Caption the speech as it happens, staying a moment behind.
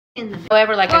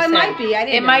However, like I said, it might be.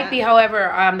 It might be. However,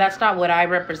 that's not what I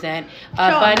represent.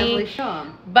 Bunny.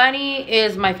 Bunny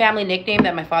is my family nickname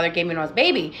that my father gave me when I was a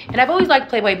baby, and I've always liked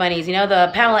Playboy bunnies. You know, the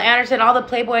Pamela Anderson, all the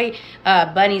Playboy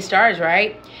bunny stars,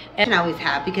 right? And I always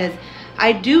have, because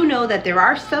I do know that there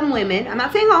are some women. I'm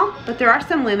not saying all, but there are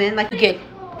some women like get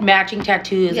matching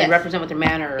tattoos and represent what their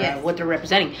man or what they're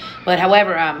representing. But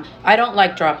however, I don't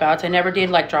like dropouts. I never did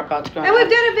like dropouts growing up. And we've up.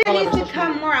 done a video that needs to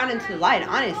come more out into the light,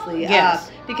 honestly.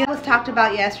 Yes. Because it was talked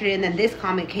about yesterday, and then this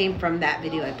comment came from that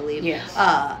video, I believe. Yes.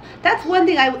 That's one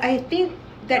thing I think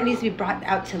that needs to be brought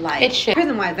out to light. It should.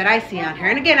 Prison wives that I see on here,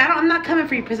 and again, I'm not coming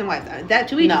for you prison wives. That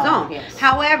to each his own. Yes.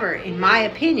 However, in my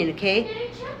opinion, okay,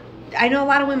 I know a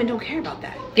lot of women don't care about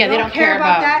that. Yeah, they don't care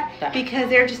about that because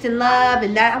they're just in love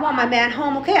and that I want my man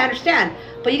home. Okay, I understand.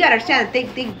 But you got to understand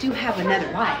that they do have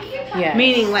another life. Yeah.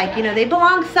 Meaning, like, you know, they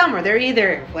belong somewhere. They're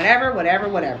either whatever.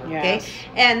 Yes. Okay.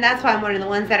 And that's why I'm one of the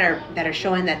ones that are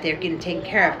showing that they're getting taken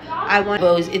care of.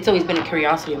 It's always been a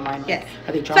curiosity of mine. Yes.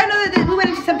 Are they so I know that we went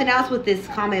into something else with this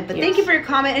comment, but thank you for your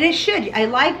comment. And it should. I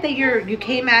like that you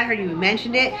came at her. You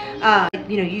mentioned it.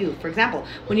 You know, you, for example,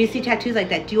 when you see tattoos like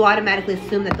that, do you automatically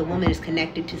assume that the woman is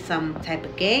connected to some type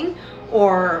of gang?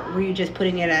 Or were you just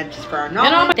putting it just for our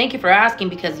knowledge? No, thank you for asking,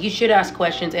 because you should ask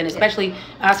questions, and especially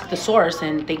ask the source,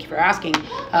 and thank you for asking.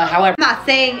 However,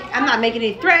 I'm not making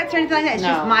any threats or anything like that. It's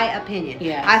just my opinion.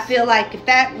 Yes. I feel like if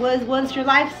that was once your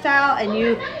lifestyle and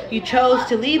you chose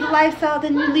to leave the lifestyle,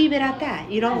 then you leave it at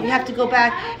that. You have to go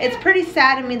back. It's pretty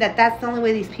sad to me that that's the only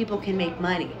way these people can make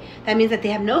money. That means that they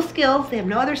have no skills. They have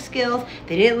no other skills.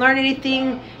 They didn't learn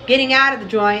anything getting out of the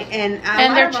joint. And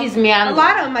they're chismeando. A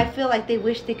lot of them, I feel like they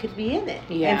wish they could be in it.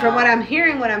 Yeah. And from what I'm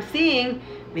hearing, what I'm seeing,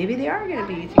 maybe they are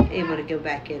going to be able to go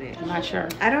back in it. I'm not sure.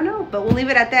 I don't know, but we'll leave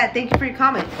it at that. Thank you for your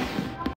comment.